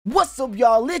What's up,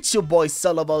 y'all? It's your boy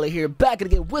SolarVolar here, back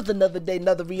again with another day,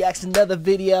 another reaction, another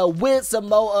video with some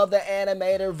more of the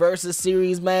Animator versus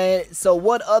series, man. So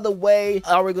what other way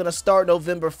are we gonna start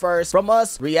November 1st from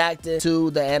us reacting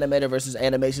to the Animator versus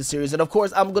animation series? And of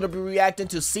course, I'm gonna be reacting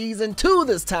to season 2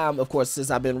 this time, of course, since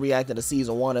I've been reacting to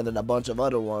season 1 and then a bunch of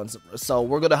other ones. So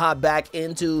we're gonna hop back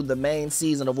into the main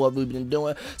season of what we've been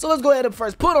doing. So let's go ahead and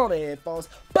first put on the headphones,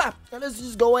 pop, and let's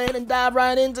just go ahead and dive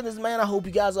right into this, man. I hope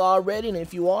you guys are all ready, and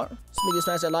if you are,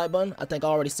 smash that like button. I think I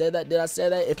already said that. Did I say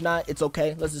that? If not, it's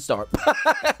okay. Let's just start.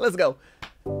 Let's go.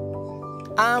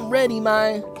 I'm ready,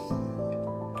 man.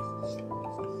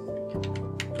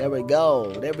 There we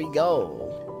go. There we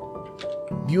go.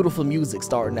 Beautiful music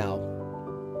starting out.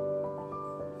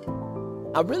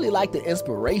 I really like the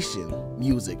inspiration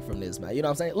music from this, man. You know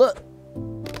what I'm saying? Look.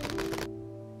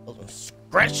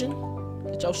 Stretching.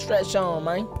 Get your stretch on,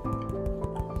 man.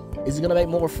 Is he gonna make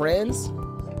more friends?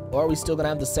 Or are we still gonna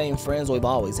have the same friends we've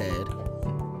always had?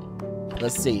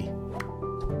 Let's see.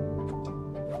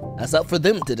 That's up for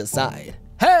them to decide.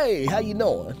 Hey, how you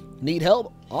doing? Need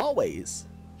help? Always.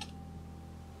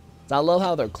 So I love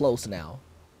how they're close now.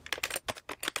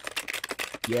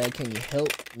 Yeah, can you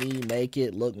help me make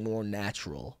it look more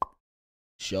natural?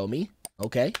 Show me.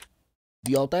 Okay.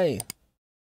 Do your thing.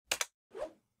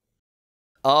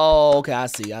 Oh, okay, I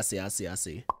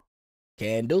see.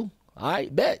 Can do.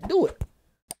 Alright, bet. Do it.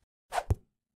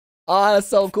 Oh, that's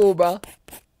so cool, bro.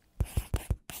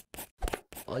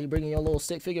 Oh, you bringing your little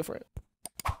stick figure friend?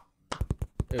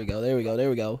 There we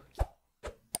go.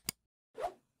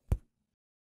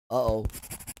 Uh-oh.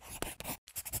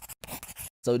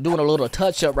 So doing a little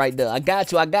touch-up right there. I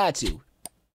got you.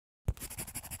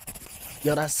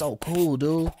 Yo, that's so cool,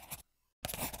 dude.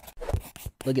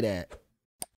 Look at that.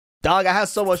 Dog, I have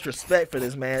so much respect for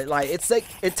this, man. Like,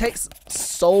 it takes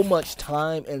so much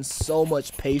time and so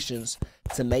much patience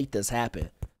to make this happen.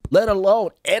 Let alone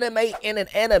animate in an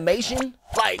animation.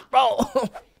 Like, bro,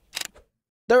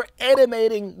 they're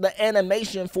animating the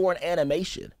animation for an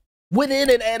animation within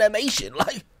an animation.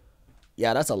 Like,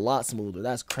 yeah, that's a lot smoother.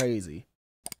 That's crazy.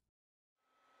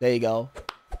 There you go.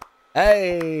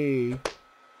 Hey,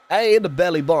 in the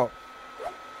belly bump.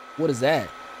 What is that?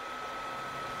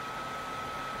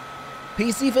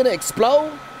 PC finna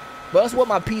explode? But that's what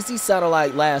my PC sounded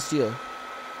like last year.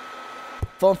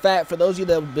 Fun fact, for those of you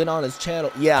that have been on this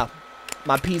channel, yeah,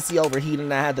 my PC overheated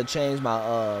and I had to change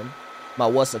my, my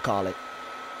what's-it-call-it.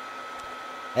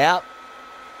 Yep.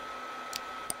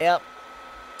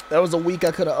 There was a week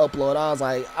I couldn't upload. I was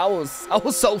like, I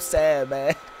was so sad,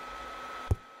 man.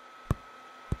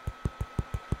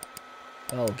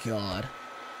 Oh, God.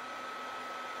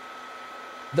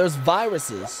 There's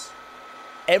viruses.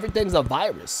 Everything's a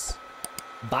virus.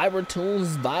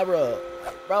 Tunes,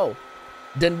 bro.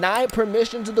 Deny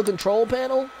permission to the control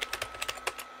panel?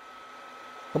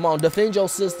 Come on, defend your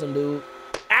system, dude.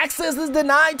 Access is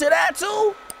denied to that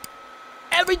too?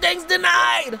 Everything's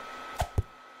denied.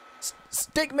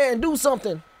 Stickman, do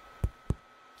something.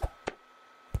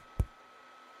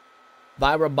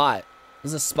 Vira bot.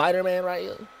 This is Spider-Man right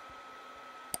here.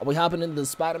 Are we hopping into the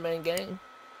Spider-Man game?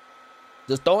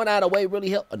 Just throwing that away really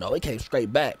help. Oh, no, it came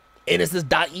straight back. And it's this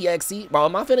 .exe. Bro,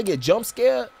 am I finna get jump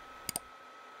scared?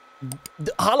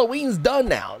 Halloween's done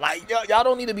now. Like, y'all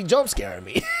don't need to be jump scaring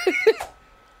me.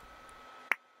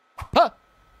 Huh.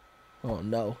 Oh,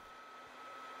 no.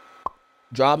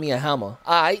 Draw me a hammer.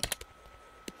 Alright.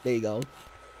 There you go.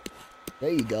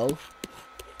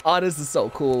 Oh, this is so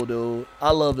cool, dude.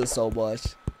 I love this so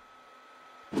much.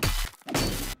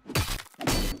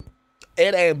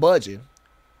 It ain't budging.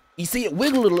 You see it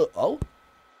wiggle a little. Oh.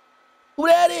 Who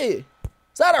that is? Is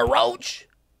that a roach?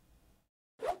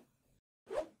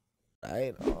 I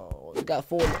ain't know. It got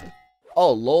 4.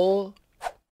 Oh, Lord.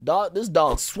 Dog, this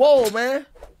dog swole, man.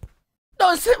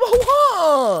 No, it's him.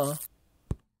 Huh?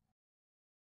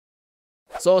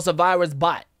 So it's a virus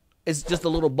bot. It's just a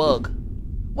little bug.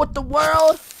 What the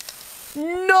world?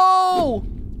 No.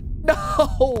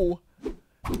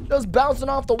 Just bouncing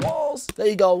off the walls. There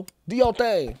you go. Do your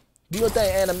thing.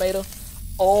 Animator.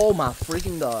 Oh, my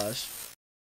freaking gosh.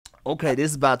 Okay,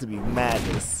 this is about to be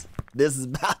madness. This is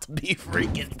about to be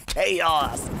freaking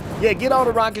chaos. Yeah, get on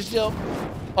the rocket ship.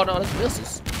 Oh, no, that's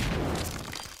missiles.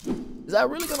 Is that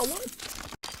really gonna work?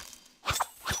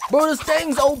 Bro, this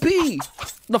thing's OP.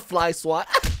 The fly swat.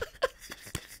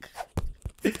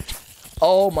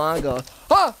 Oh, my God.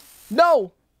 Huh?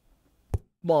 No.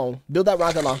 Come on. Build that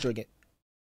rocket launcher again.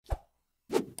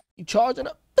 You charging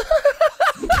up?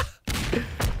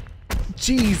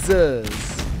 Jesus.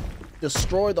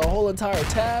 Destroy the whole entire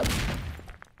tab.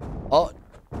 Oh,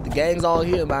 the gang's all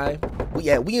here, man.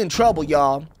 We in trouble,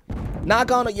 y'all.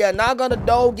 Knock on the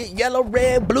door, get yellow,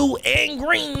 red, blue, and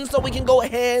green so we can go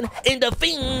ahead and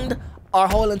defend our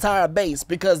whole entire base,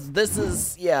 because this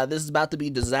is about to be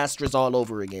disastrous all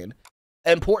over again.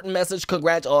 Important message,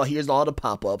 congrats. Oh, here's all the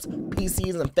pop-ups.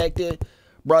 PC's infected.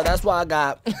 Bro, that's why I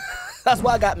got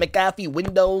McAfee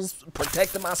Windows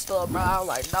protecting my stuff, bro. I'm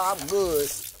like, nah, I'm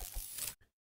good.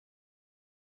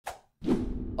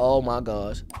 Oh my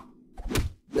gosh.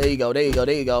 There you go.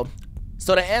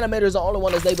 So the Animator is the only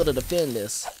one that's able to defend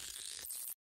this.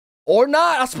 Or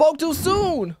not, I spoke too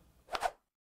soon.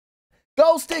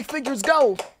 Go, stick figures,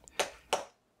 go.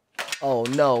 Oh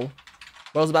no.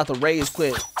 Bro's about to rage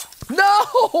quit. No,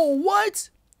 what?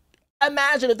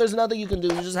 Imagine if there's nothing you can do.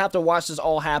 You just have to watch this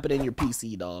all happen in your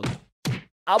PC, dog.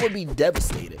 I would be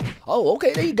devastated. Oh,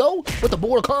 okay, there you go. With the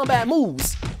border combat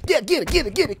moves. Yeah, get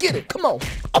it. Come on.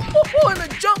 Oh, and the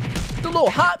jump. The little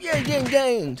hop, yeah, getting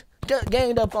gained.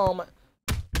 Gained up on my...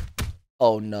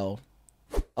 Oh, no.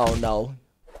 Oh, no.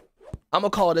 I'm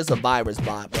gonna call this a virus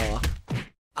bot, bro.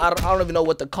 I don't even know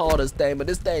what to call this thing, but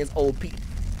this thing is OP.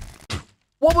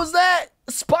 What was that?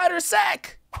 Spider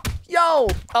sack. Yo.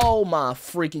 Oh, my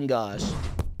freaking gosh.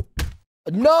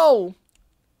 No.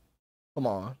 Come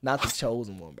on. Not the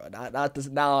chosen one, bro. Not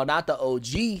the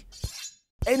OG.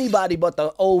 Anybody but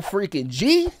the old freaking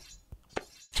G.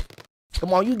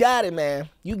 Come on, you got it, man.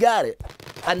 You got it.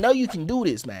 I know you can do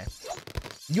this, man.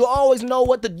 You always know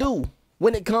what to do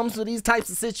when it comes to these types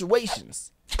of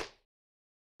situations.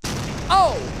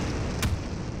 Oh!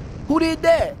 Who did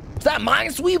that? Is that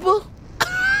Minesweeper?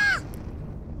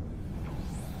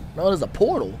 No, there's a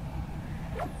portal.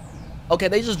 Okay,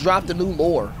 they just dropped a new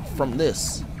lore from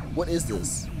this. What is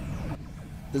this?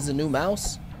 This is a new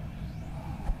mouse?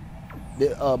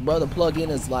 The brother plug-in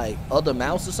is like other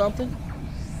mouse or something?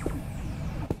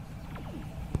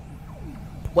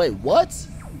 Wait, what?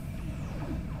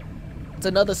 It's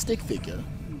another stick figure.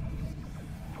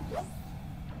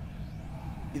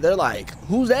 They're like,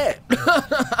 who's that?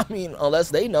 I mean, unless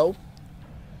they know.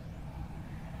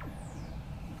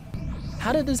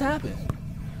 How did this happen?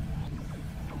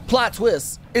 Plot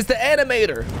twist. It's the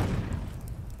Animator.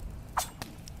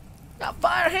 Got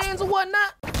fire hands and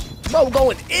whatnot. Bro,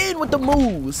 going in with the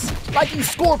moves. Like you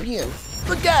Scorpion.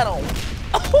 Look at him.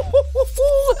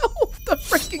 The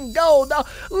freaking gold, dog.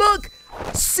 Look.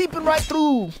 Seeping right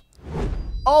through.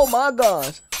 Oh my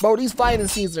gosh. Bro, these fighting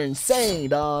scenes are insane,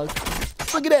 dog.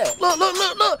 Look at that. Look.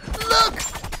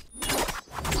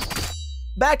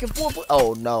 Back and forth.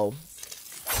 Oh no.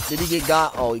 Did he get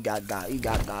got? Oh, he got got. He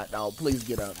got got. No, please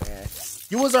get up, man.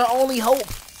 You was our only hope.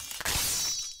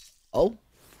 Oh.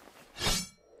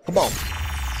 Come on.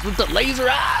 With the laser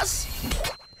eyes.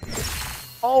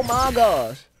 Oh my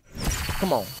gosh.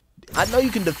 Come on. I know you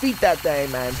can defeat that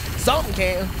thing, man. Something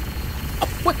can.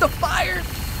 With the fire.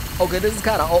 Okay, this is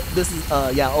kind of,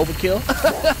 overkill.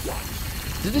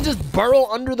 Did it just burrow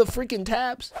under the freaking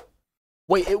tabs?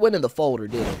 Wait, it went in the folder,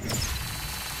 didn't it?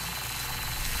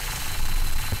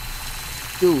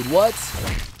 Dude, what?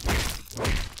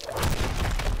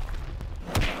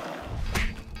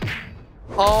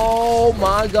 Oh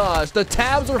my gosh, the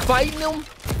tabs are fighting him?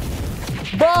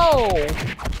 Bro!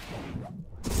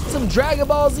 Some Dragon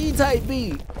Ball Z type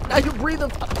beat. Now you breathing.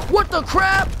 What the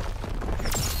crap?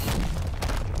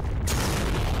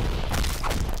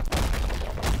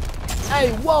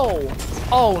 Hey, whoa.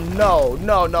 Oh no.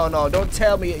 Don't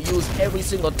tell me it used every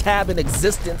single tab in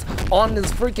existence on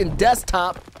this freaking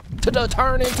desktop to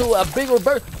turn into a bigger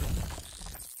burst.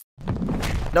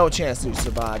 No chance to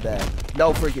survive that.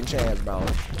 No freaking chance, bro.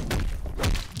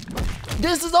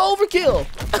 This is overkill.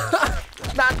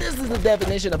 Now this is the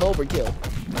definition of overkill.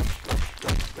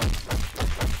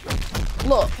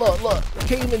 Look.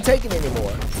 Can't even take it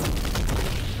anymore.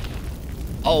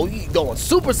 Oh, he going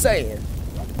Super Saiyan.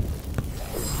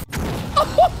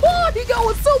 Oh, he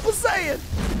going Super Saiyan.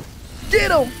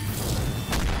 Get him.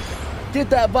 Get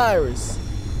that virus.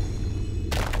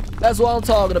 That's what I'm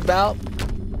talking about.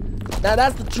 Now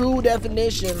that's the true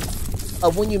definition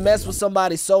of when you mess with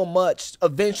somebody so much,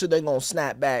 eventually they're gonna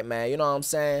snap back, man. You know what I'm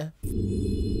saying?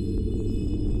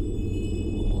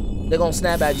 They're gonna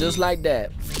snap back just like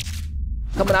that.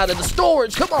 Coming out of the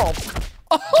storage, come on.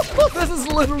 Oh, this is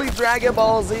literally Dragon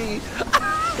Ball Z.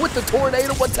 With the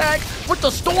tornado attack, with the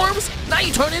storms, now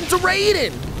you turn into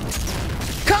Raiden.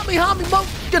 Kamehame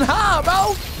fucking high,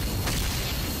 bro.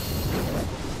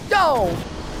 Yo.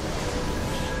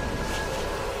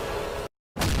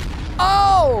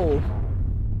 Oh!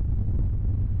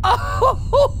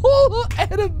 Oh!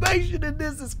 Animation in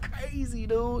this is crazy,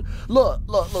 dude. Look.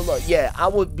 Yeah, I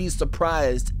would be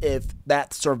surprised if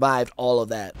that survived all of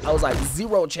that. I was like,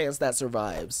 0 chance that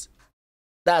survives.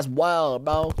 That's wild,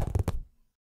 bro.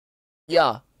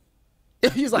 Yeah.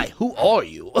 He's like, who are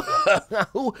you?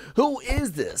 Who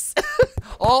is this?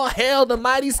 All hail the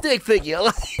mighty stick figure.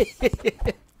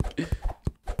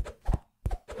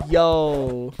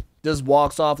 Yo, just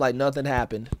walks off like nothing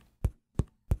happened.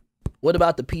 What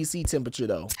about the PC temperature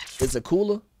though? Is it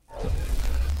cooler?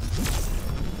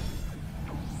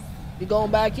 You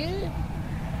going back in?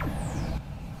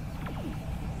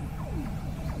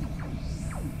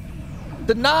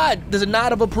 The nod, there's a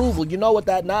nod of approval. You know what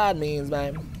that nod means,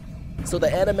 man. So the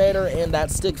animator and that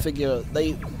stick figure,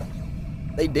 they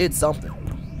did something.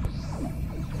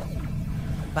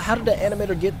 But how did the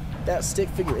animator get that stick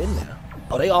figure in there?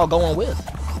 Oh, they all going with.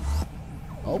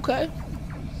 Okay.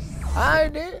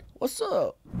 Alright then. What's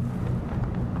up?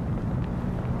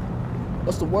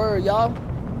 What's the word, y'all?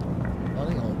 Oh,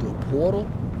 they gonna do a portal?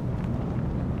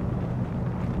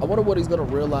 I wonder what he's gonna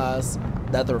realize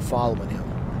that they're following him.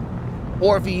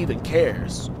 Or if he even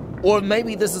cares. Or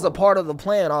maybe this is a part of the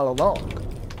plan all along.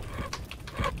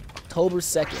 October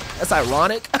 2nd. That's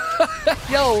ironic.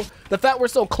 Yo, the fact we're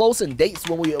so close in dates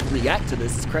when we react to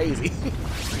this is crazy.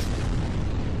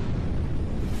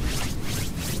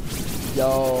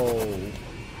 Yo.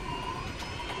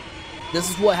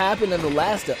 This is what happened in the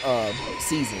last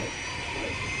season.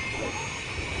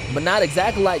 But not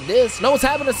exactly like this. No, it's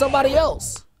happened to somebody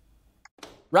else.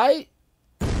 Right?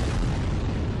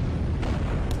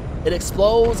 It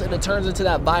explodes and it turns into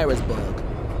that virus bug.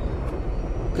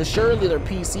 Cause surely their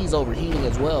PC's overheating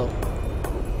as well.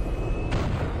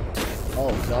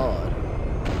 Oh God.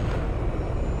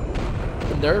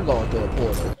 And they're going through a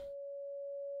portal.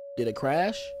 Did it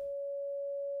crash?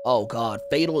 Oh God,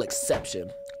 fatal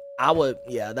exception.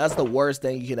 Yeah, that's the worst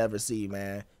thing you can ever see,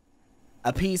 man.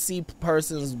 A PC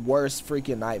person's worst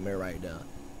freaking nightmare right now.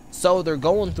 So they're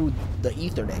going through the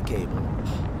Ethernet cable.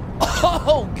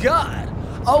 Oh God.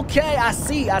 Okay, I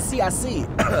see. I ain't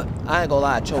gonna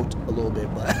lie, I choked a little bit,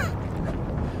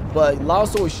 but long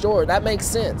story short, that makes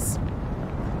sense.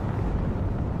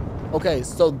 Okay,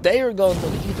 so they are going through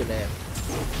the Ethernet.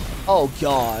 Oh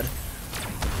God.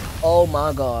 Oh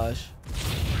my gosh.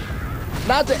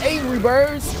 Not the Angry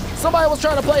Birds. Somebody was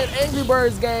trying to play an Angry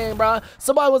Birds game, bro.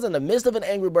 Somebody was in the midst of an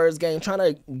Angry Birds game trying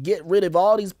to get rid of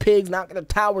all these pigs, knocking the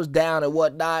towers down and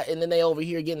whatnot, and then they over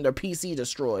here getting their PC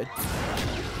destroyed.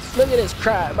 Look at this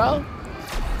crap, bro.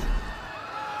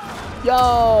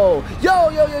 Yo.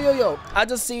 I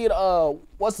just seen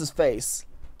what's his face?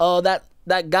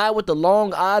 That guy with the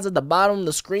long eyes at the bottom of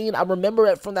the screen. I remember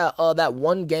it from that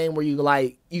one game where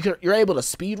you're able to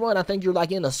speed run. I think you're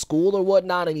like in a school or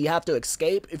whatnot, and you have to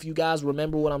escape. If you guys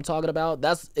remember what I'm talking about,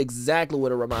 that's exactly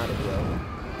what it reminded me of.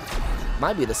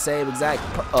 Might be the same exact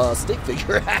stick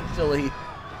figure actually.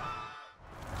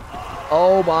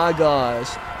 Oh my gosh.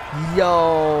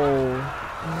 Yo,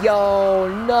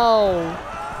 no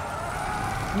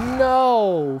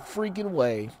freaking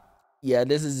way. Yeah,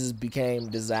 this is just became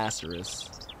disastrous.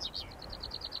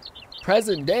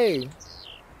 Present day.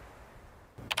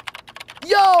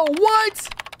 Yo, what?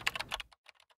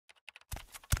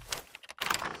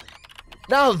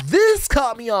 Now this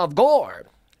caught me off guard.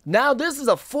 Now this is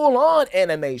a full-on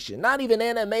animation, not even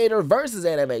animator versus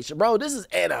animation. Bro, this is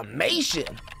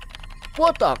animation.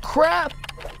 What the crap?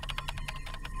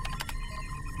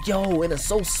 Yo, and it's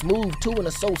so smooth too, and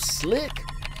it's so slick.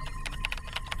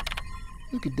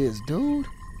 Look at this, dude.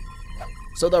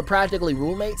 So they're practically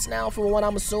roommates now, from what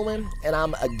I'm assuming, and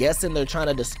I'm guessing they're trying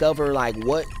to discover like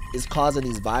what is causing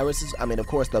these viruses. I mean, of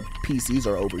course the PCs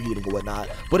are overheating and whatnot,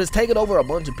 but it's taking over a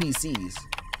bunch of PCs.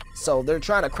 So they're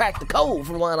trying to crack the code,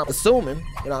 from what I'm assuming.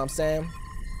 You know what I'm saying?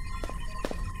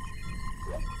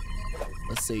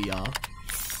 Let's see, y'all.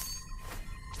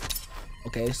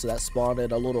 Okay, so that spawned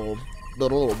in a little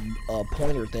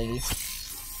pointer thingy.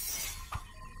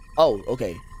 Oh,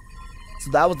 okay.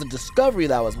 So that was the discovery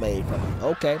that was made from it.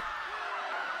 Okay.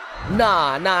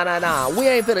 Nah. We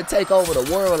ain't finna take over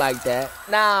the world like that.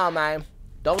 Nah, man.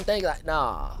 Don't think like,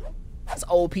 nah. That's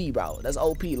OP, bro. That's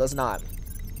OP. Let's not.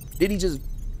 Did he just...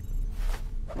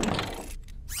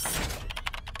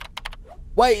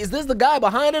 Wait, is this the guy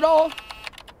behind it all?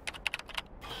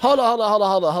 Hold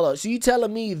on. So you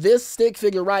telling me this stick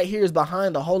figure right here is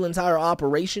behind the whole entire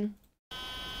operation?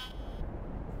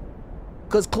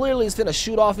 Because clearly it's finna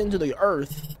shoot off into the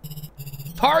earth.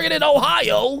 Targeted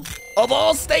Ohio, of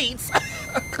all states.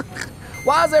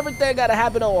 Why is everything gotta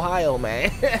happen in Ohio, man?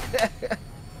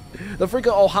 The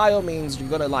freaking Ohio means you're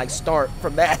gonna like start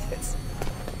from that.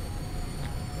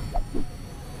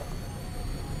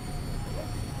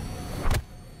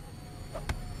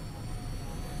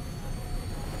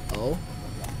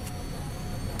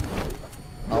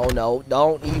 Oh no,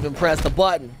 don't even press the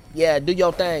button. Yeah, do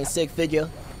your thing, sick figure.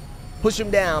 Push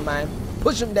him down, man.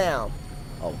 Push him down.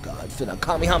 Oh God, finna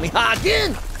Kamehameha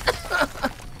again.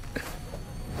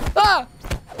 Ah!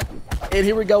 And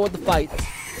here we go with the fight.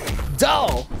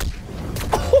 Dog.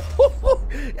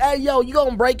 Hey, yo, you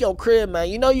gonna break your crib, man.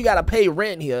 You know you gotta pay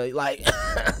rent here. Like,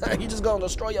 you just gonna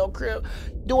destroy your crib.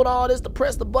 Doing all this to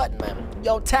press the button, man.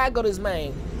 Yo, tackle this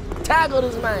man. Tackle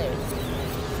this man.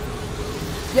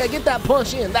 Yeah, get that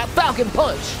punch in. That falcon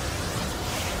punch.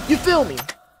 You feel me?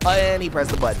 Oh, and he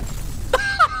pressed the button.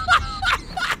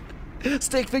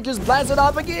 Stick figures blasted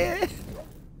off again.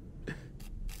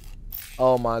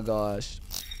 Oh my gosh.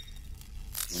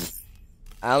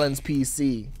 Alan's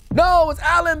PC. No, it's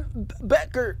Alan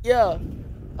Becker. Yeah.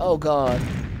 Oh God.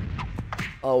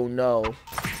 Oh no.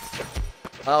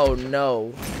 Oh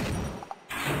no.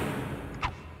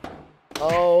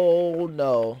 Oh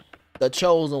no. The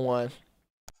chosen one.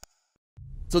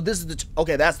 So this is the,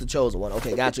 okay, that's the chosen one.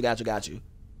 Okay, got you.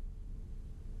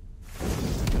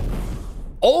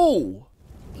 Oh,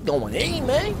 you going in,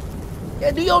 man. Yeah,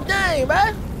 do your thing,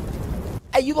 man.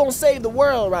 Hey, you gonna save the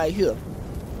world right here.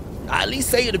 At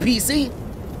least save the PC.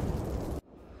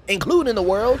 Including the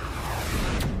world.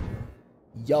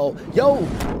 Yo.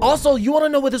 Also, you wanna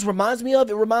know what this reminds me of?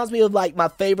 It reminds me of like my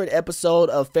favorite episode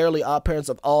of Fairly Odd Parents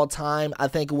of all time. I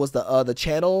think it was the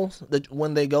channels,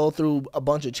 when they go through a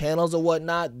bunch of channels or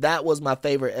whatnot. That was my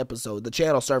favorite episode, the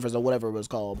channel surfers or whatever it was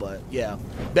called. But yeah,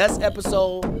 best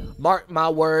episode, mark my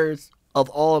words, of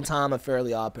all time of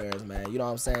Fairly Odd Parents, man. You know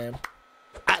what I'm saying?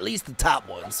 At least the top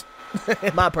ones,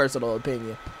 in my personal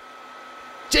opinion.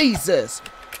 Jesus.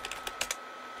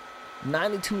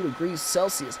 92 degrees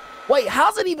Celsius. Wait,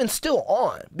 how's it even still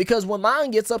on? Because when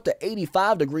mine gets up to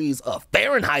 85 degrees of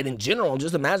Fahrenheit in general,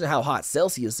 just imagine how hot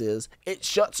Celsius is, it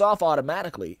shuts off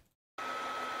automatically.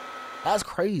 That's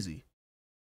crazy.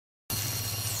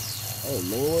 Oh,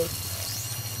 Lord.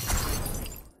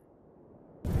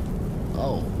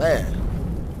 Oh, man.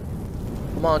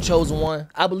 Come on, chosen one.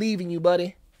 I believe in you,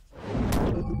 buddy.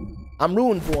 I'm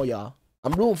rooting for y'all.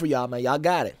 I'm rooting for y'all, man. Y'all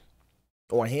got it.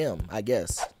 Or him, I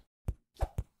guess.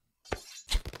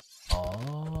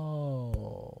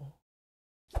 Oh.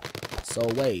 So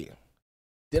wait.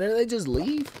 Didn't they just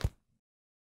leave?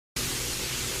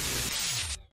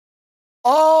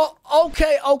 Oh,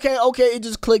 okay. It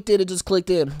just clicked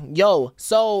in. Yo,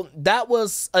 so that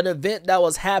was an event that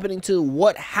was happening to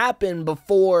what happened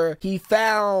before he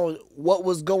found what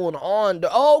was going on.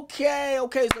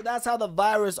 Okay, so that's how the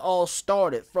virus all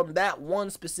started, from that one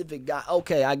specific guy.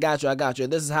 Okay, I got you.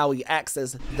 This is how he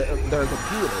accessed their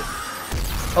computer.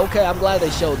 Okay, I'm glad they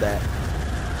showed that.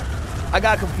 I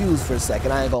got confused for a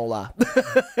second, I ain't gonna lie.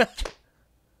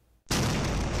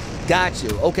 Got you.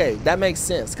 Okay, that makes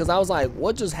sense. Because I was like,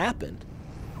 what just happened?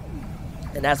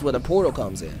 And that's where the portal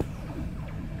comes in.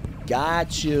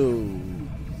 Got you.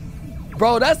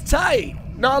 Bro, that's tight.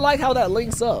 No, I like how that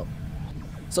links up.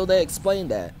 So they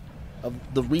explained that. Of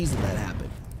the reason that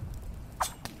happened.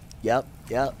 Yep.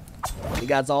 He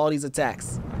got all these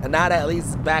attacks. And now that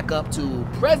leads back up to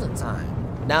present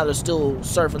time. Now they're still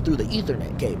surfing through the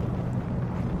Ethernet cable.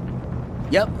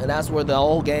 Yep, and that's where the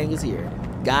whole gang is here.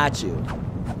 Got you.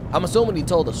 I'm assuming he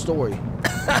told a story.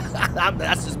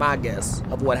 That's just my guess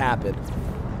of what happened.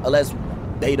 Unless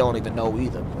they don't even know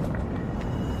either.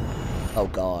 Oh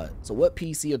God. So what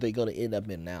PC are they gonna end up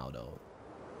in now though?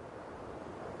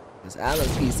 Because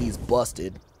Alan's PC's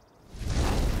busted.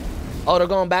 Oh, they're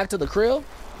going back to the crib?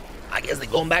 I guess they're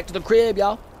going back to the crib,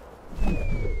 y'all.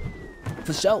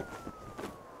 For sure.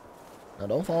 Now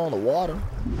don't fall in the water.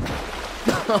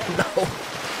 Oh no.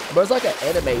 But it's like an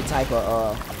anime type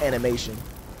of animation.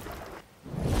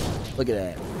 Look at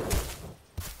that.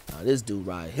 Now this dude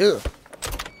right here.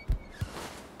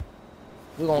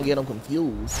 We're gonna get him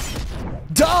confused.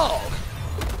 Dog!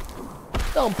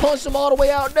 Don't punch him all the way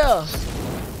out there.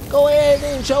 Go ahead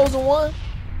then, chosen one.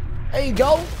 There you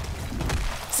go.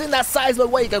 Send that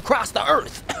seismic wave across the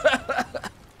earth.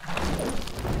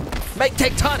 Make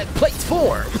tectonic plates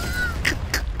form.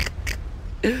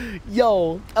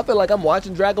 Yo, I feel like I'm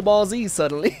watching Dragon Ball Z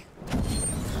suddenly.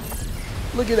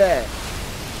 Look at that.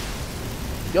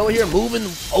 You over here moving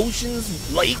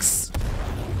oceans, lakes.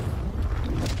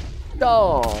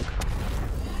 Dog.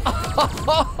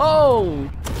 Oh,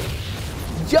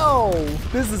 yo,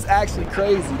 this is actually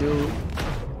crazy, dude.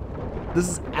 This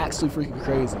is actually freaking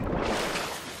crazy.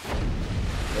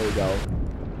 There you go.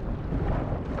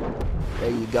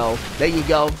 There you go. There you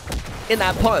go. In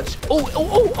that punch. Oh, oh,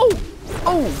 oh, oh.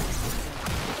 Oh.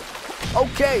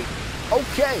 Okay.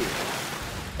 Okay.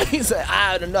 He said,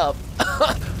 I had enough.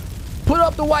 Put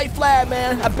up the white flag,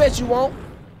 man. I bet you won't.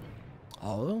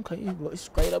 Oh, okay.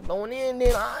 Straight up going in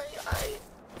then.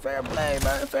 Fair play,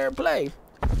 man. Fair play.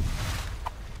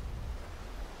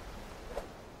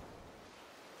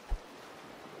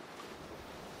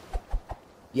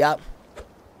 Yep.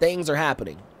 Things are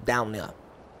happening down there.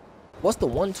 What's the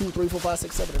 1, 2, 3, 4, 5,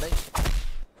 6, 7, and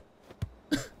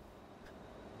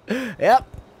 8? Yep.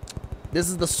 This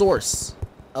is the source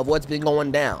of what's been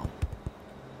going down.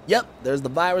 Yep. There's the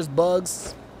virus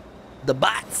bugs, the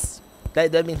bots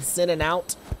that they've been sending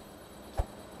out.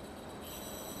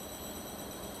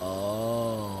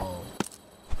 Oh.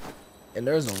 And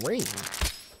there's a ring.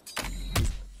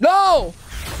 No!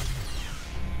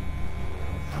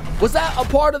 Was that a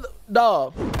part of the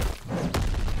dog?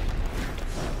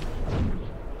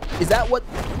 Is that what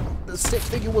the stick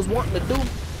figure was wanting to do?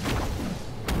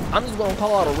 I'm just gonna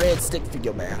call out a red stick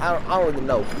figure, man. I don't even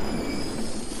know.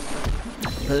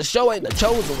 Cause the show ain't the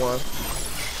chosen one.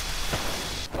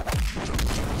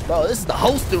 Bro, this is the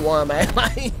hosted one, man.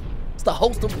 Like, it's the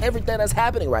host of everything that's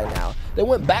happening right now. They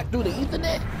went back through the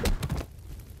Ethernet.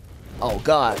 Oh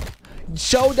God.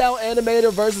 Showdown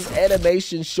Animator versus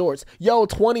Animation Shorts. Yo,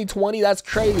 2020, that's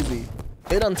crazy.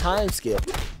 They done time skip.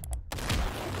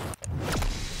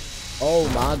 Oh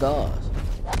my gosh.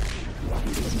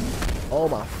 Oh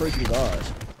my freaking gosh.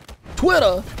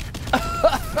 Twitter.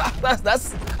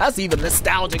 that's even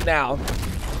nostalgic now.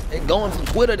 They're going from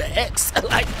Twitter to X.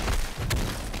 Like,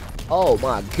 oh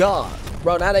my god.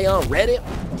 Bro, now they on Reddit?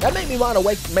 That made me want to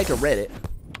make a Reddit.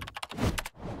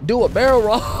 Do a barrel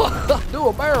roll. Do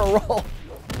a barrel roll.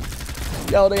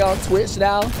 Yo, they on Twitch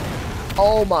now.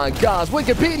 Oh my gosh.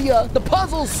 Wikipedia. The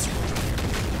puzzles.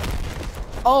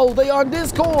 Oh, they on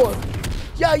Discord.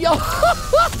 Yeah, yo.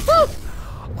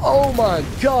 Oh my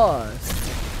gosh.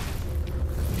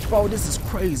 Bro, this is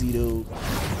crazy, dude.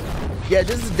 Yeah,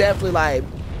 this is definitely like,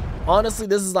 honestly,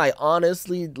 this is like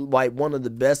one of the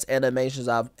best animations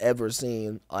I've ever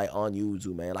seen like on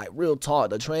YouTube, man. Like, real talk,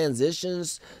 the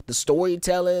transitions, the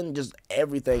storytelling, just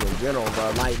everything in general,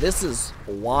 bro. Like, this is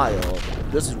wild.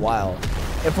 This is wild.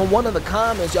 And from one of the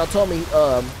comments, y'all told me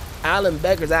Alan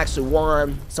Becker's actually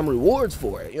won some rewards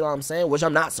for it. You know what I'm saying? Which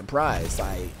I'm not surprised.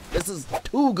 Like, this is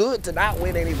too good to not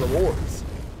win any rewards.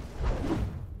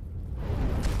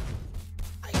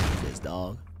 I hate this,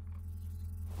 dog.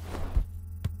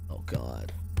 Oh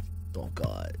God. Oh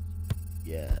God.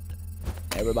 Yeah.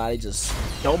 Everybody just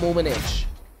don't move an inch.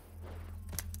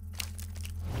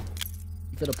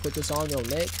 You finna put this on your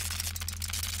neck?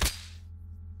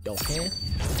 Yo, can?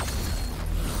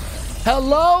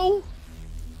 Hello?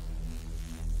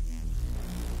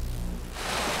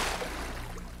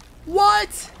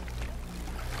 What?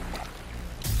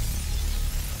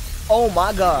 Oh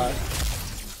my God.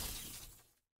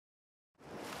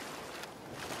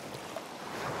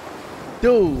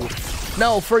 Dude,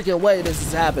 no freaking way this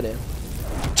is happening.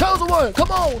 Chosen one, come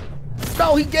on.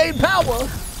 No, he gained power.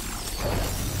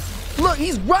 Look,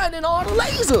 he's running all the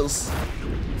lasers.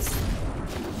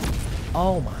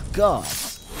 Oh my God.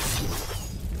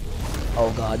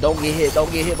 Oh God, don't get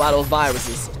hit by those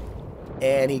viruses.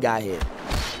 And he got hit.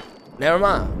 Never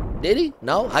mind. Did he?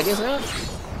 No, I guess not.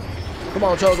 Come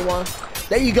on, chosen one.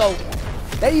 There you go.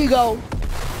 There you go.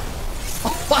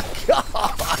 Oh my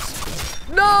gosh.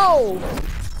 No.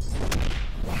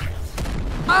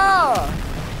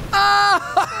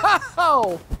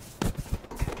 Oh.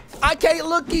 I can't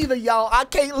look either, y'all. I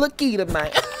can't look either,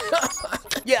 man.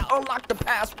 Yeah, unlock the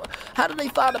password. How did they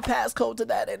find the passcode to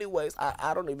that anyways?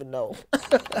 I don't even know.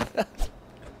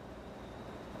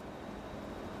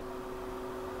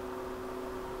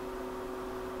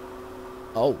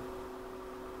 Oh.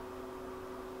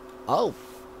 Oh.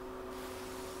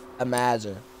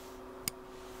 Imagine.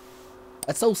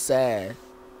 That's so sad.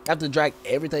 Have to drag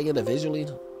everything individually.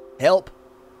 Help.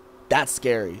 That's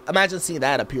scary. Imagine seeing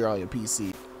that appear on your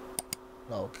PC.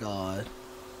 Oh God.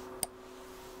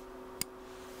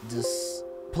 Just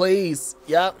please.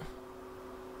 Yep.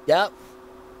 Yep.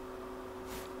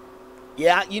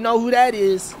 Yeah, you know who that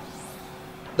is.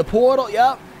 The portal.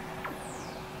 Yep.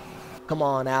 Come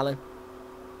on, Alan.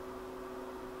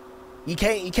 You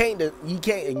can't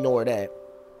ignore that. Do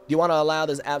you want to allow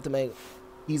this app to make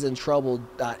he's in trouble?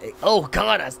 Oh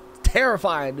God, that's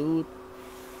terrifying, dude.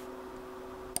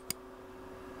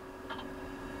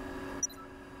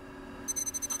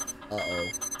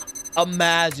 Uh-oh.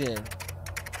 Imagine.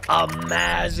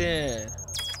 Imagine.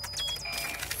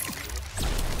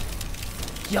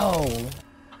 Yo.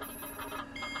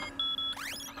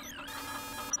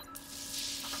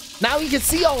 Now he can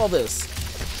see all of this.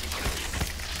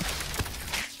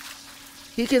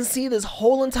 He can see this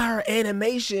whole entire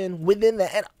animation within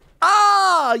the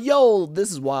yo, this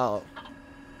is wild.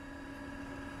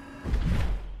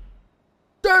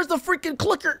 There's the freaking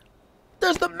clicker.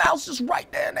 There's the mouse just right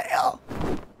there in the air.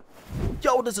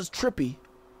 Yo, this is trippy.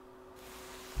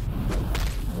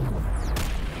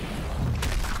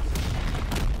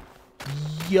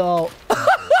 Yo.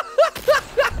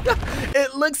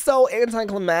 It looks so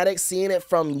anticlimactic seeing it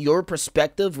from your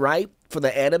perspective, right? For the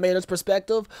animator's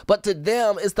perspective. But to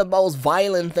them, it's the most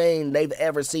violent thing they've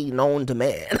ever seen known to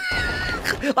man.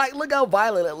 Like, look how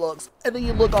violent it looks. And then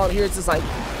you look on here, it's just like,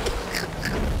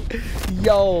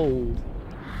 yo.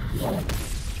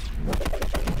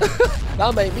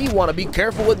 That made me want to be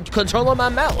careful with controlling my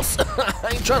mouse.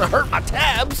 I ain't trying to hurt my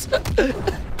tabs.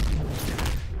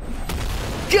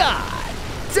 God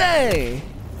dang.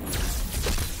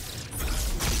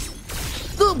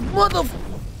 The mother...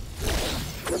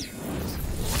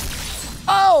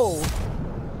 Oh!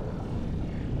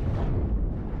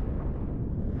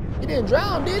 He didn't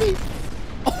drown, did he?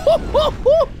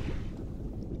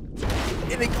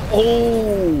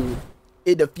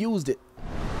 It diffused it.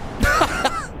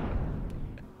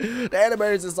 The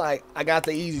animator's just like, I got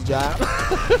the easy job.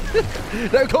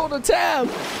 They're going to tab.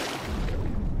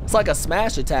 It's like a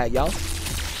smash attack, y'all.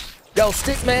 Yo,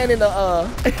 Stickman in the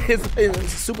in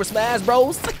Super Smash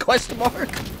Bros? Question mark.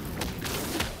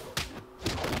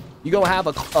 You gonna have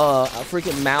a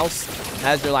freaking mouse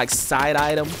as your like side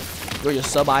item or your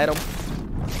sub item?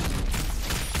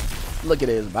 Look at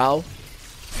this, bro.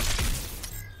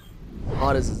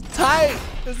 Oh, this is tight.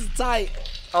 This is tight.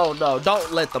 Oh no,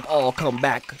 don't let them all come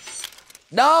back.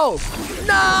 No,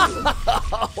 no.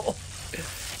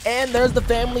 And there's the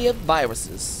family of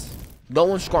viruses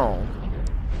going strong.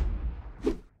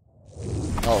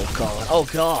 Oh God, oh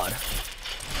God.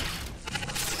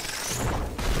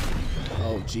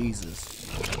 Oh Jesus.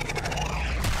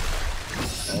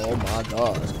 Oh my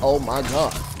gosh, oh my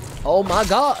God, oh my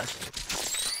gosh.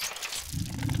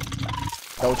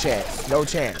 No chance, no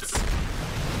chance.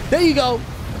 There you go.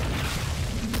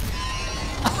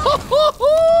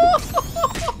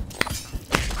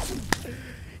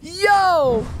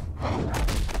 Yo,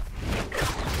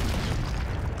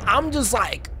 I'm just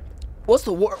like, what's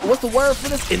the word? What's the word for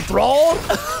this? Enthralled?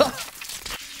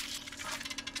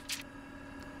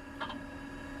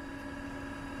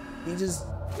 He just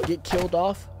get killed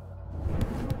off.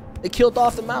 They killed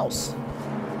off the mouse.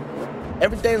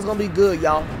 Everything's gonna be good,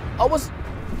 y'all. Oh, what's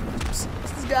this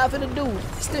guy finna do?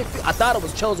 I thought it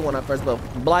was Chosen One at first, but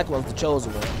Black One's the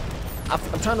Chosen One.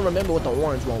 I'm trying to remember what the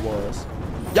orange one was.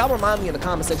 Y'all remind me in the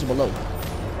comment section below.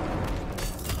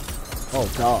 Oh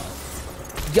God.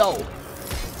 Yo.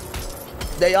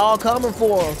 They all coming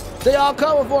for him. They all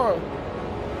coming for him.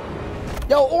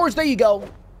 Yo, Orange, there you go.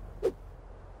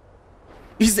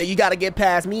 You said you gotta get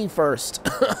past me first.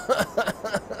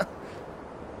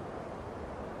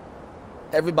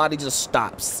 Everybody just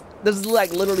stops. This is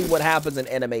like literally what happens in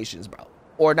animations, bro.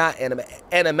 Or not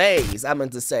animes, I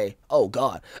meant to say. Oh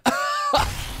God.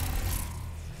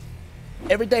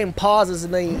 Everything pauses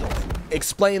and they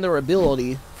explain their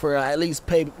ability for at least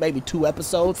maybe 2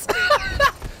 episodes.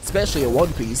 Especially in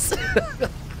One Piece.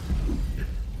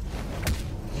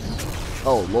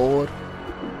 Oh Lord.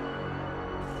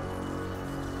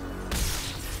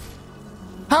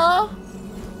 Huh?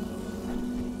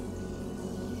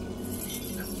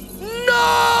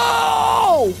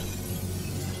 No!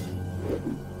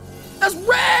 That's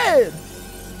red!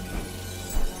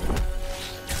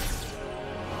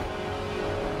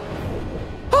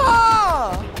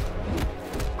 Ah!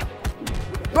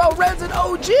 Bro, red's an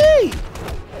OG!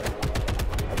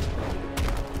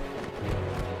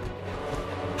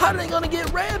 How are they gonna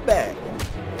get red back?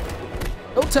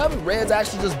 Don't tell me red's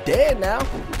actually just dead now.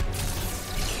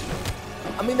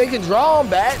 I mean, they can draw him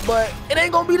back, but it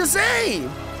ain't gonna be the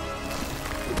same.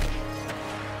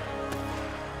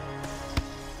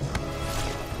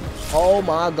 Oh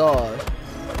my God.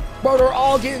 Bro, they're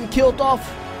all getting killed off.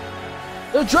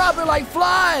 They're dropping like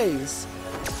flies.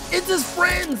 It's his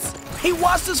friends. He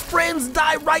watched his friends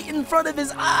die right in front of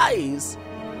his eyes.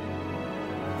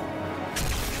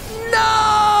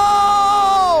 No!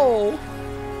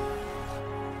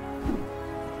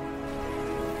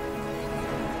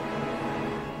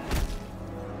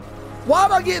 Why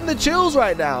am I getting the chills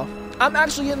right now? I'm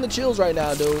actually getting the chills right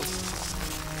now, dude.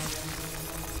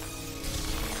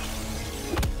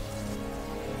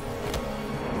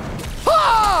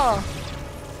 Ah!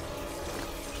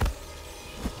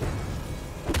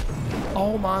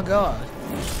 Oh my God.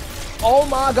 Oh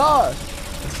my God.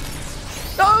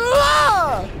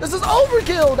 Ah! This is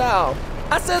overkill now.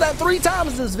 I said that 3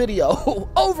 times in this video.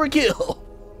 Overkill.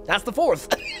 That's the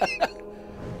 4th.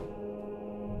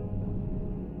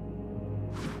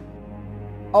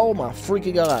 Oh my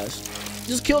freaking gosh.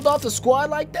 Just killed off the squad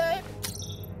like that?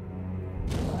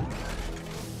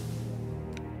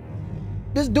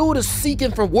 This dude is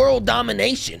seeking for world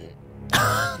domination.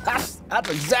 That's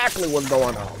exactly what's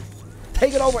going on.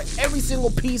 Taking over every single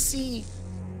PC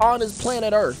on this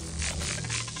planet Earth.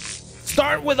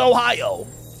 Start with Ohio.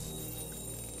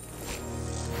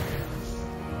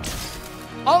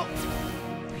 Oh!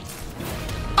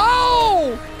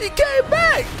 Oh! He came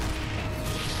back!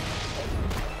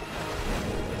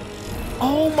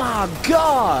 Oh my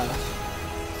God!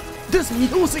 This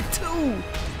music too!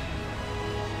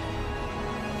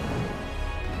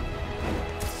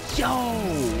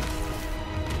 Yo!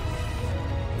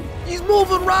 He's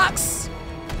moving rocks!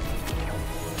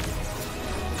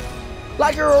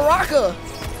 Like you're a rocker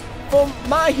from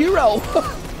My Hero!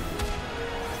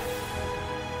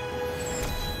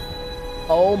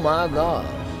 Oh my God.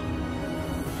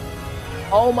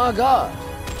 Oh my God.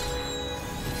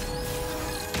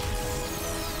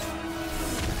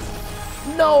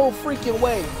 No freaking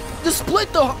way. Just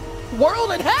split the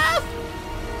world in half?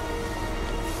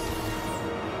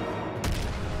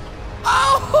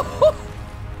 Oh!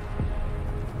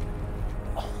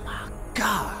 Oh my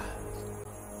God.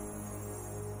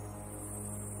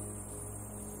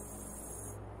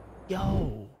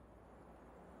 Yo.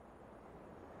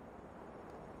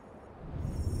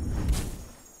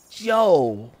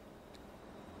 Yo,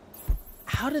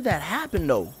 how did that happen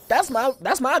though? That's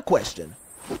my question.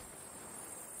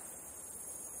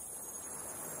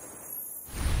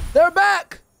 They're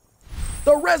back.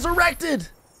 They're resurrected.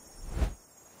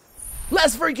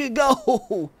 Let's freaking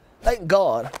go. Thank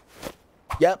God.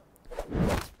 Yep.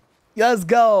 Let's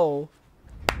go.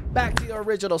 Back to your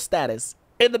original status.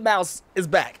 And the mouse is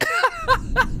back.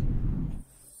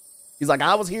 He's like,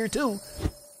 I was here too.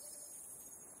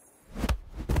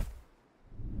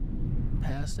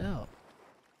 Out.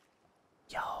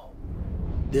 Yo,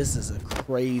 this is a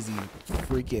crazy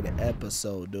freaking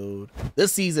episode, dude.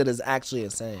 This season is actually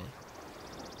insane.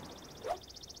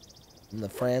 And the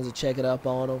friends are checking up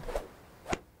on them.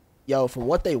 Yo, from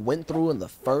what they went through in the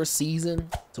first season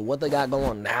to what they got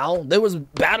going now, they was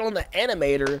battling the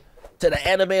Animator to the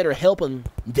Animator helping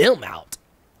them out.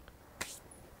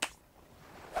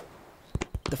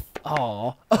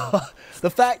 The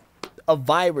fact a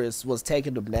virus was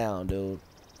taking them down, dude.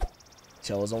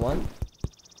 Chosen one.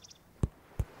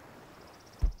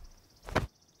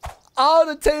 All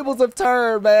the tables have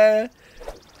turned, man.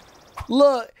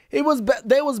 Look, they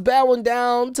was bowing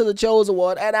down to the Chosen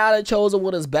One, and now the Chosen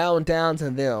One is bowing down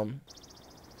to them.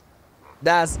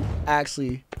 That's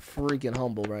actually freaking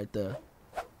humble right there.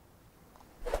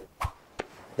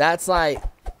 That's like,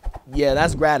 yeah,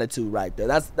 that's gratitude right there.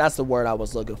 That's the word I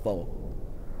was looking for.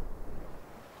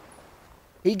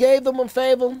 He gave them a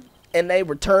favor, and they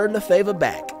returned the favor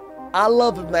back. I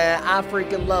love it, man. I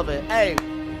freaking love it. Hey,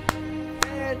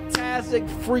 fantastic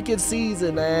freaking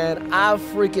season, man. I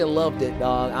freaking loved it,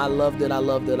 dog. I loved it. I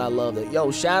loved it. I loved it. Yo,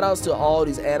 shout outs to all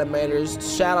these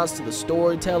animators. Shout outs to the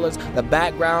storytellers, the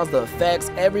backgrounds, the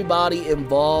effects, everybody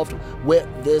involved with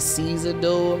this season,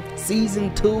 dude.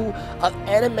 Season 2 of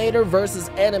Animator versus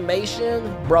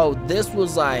Animation. Bro, this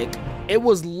was like, it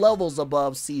was levels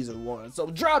above season 1. So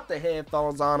drop the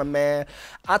headphones on them, man.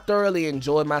 I thoroughly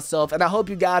enjoyed myself, and I hope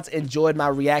you guys enjoyed my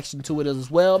reaction to it as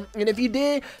well. And if you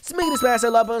did, smash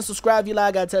that like button, subscribe if you like.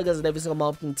 I gotta tell you guys every single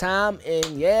month in time. And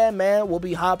yeah, man, we'll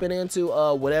be hopping into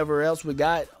whatever else we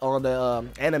got on the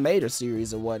Animator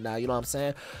series and whatnot. You know what I'm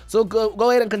saying? So go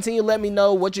ahead and continue. Let me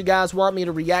know what you guys want me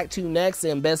to react to next,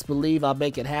 and best believe I'll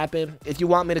make it happen. If you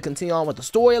want me to continue on with the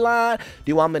storyline, do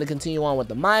you want me to continue on with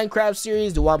the Minecraft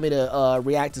series? Do you want me to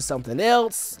react to something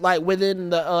else like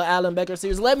within the Alan Becker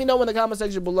series? Let me know in the comment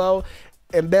section below,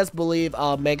 and best believe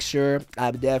I'll make sure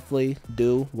I definitely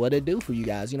do what it do for you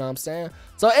guys. You know what I'm saying?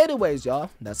 So anyways, y'all,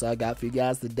 that's all I got for you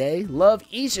guys today. Love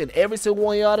each and every single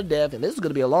one of y'all to death, and this is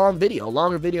gonna be a long video,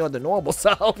 longer video than normal, so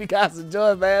I hope you guys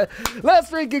enjoy, man. Let's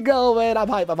freaking go, man. I'm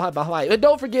hype. And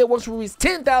don't forget, once we reach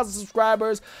 10,000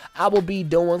 subscribers, I will be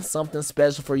doing something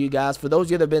special for you guys. For those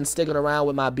of you that have been sticking around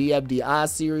with my BFDI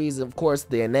series, of course,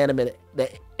 the inanimate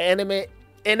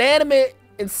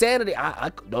insanity,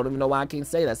 I don't even know why I can't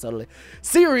say that suddenly,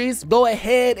 series, go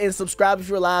ahead and subscribe if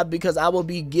you're alive, because I will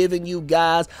be giving you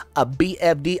guys a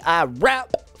BFDI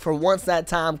wrap for once that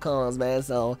time comes, man.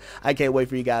 So I can't wait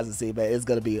for you guys to see, man. It's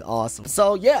gonna be awesome.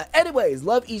 So yeah, anyways,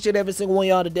 love each and every single one of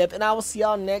y'all to death, and I will see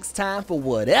y'all next time for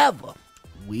whatever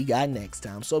we got next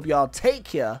time. So if y'all take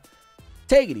care,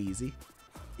 take it easy,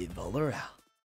 and Volar out.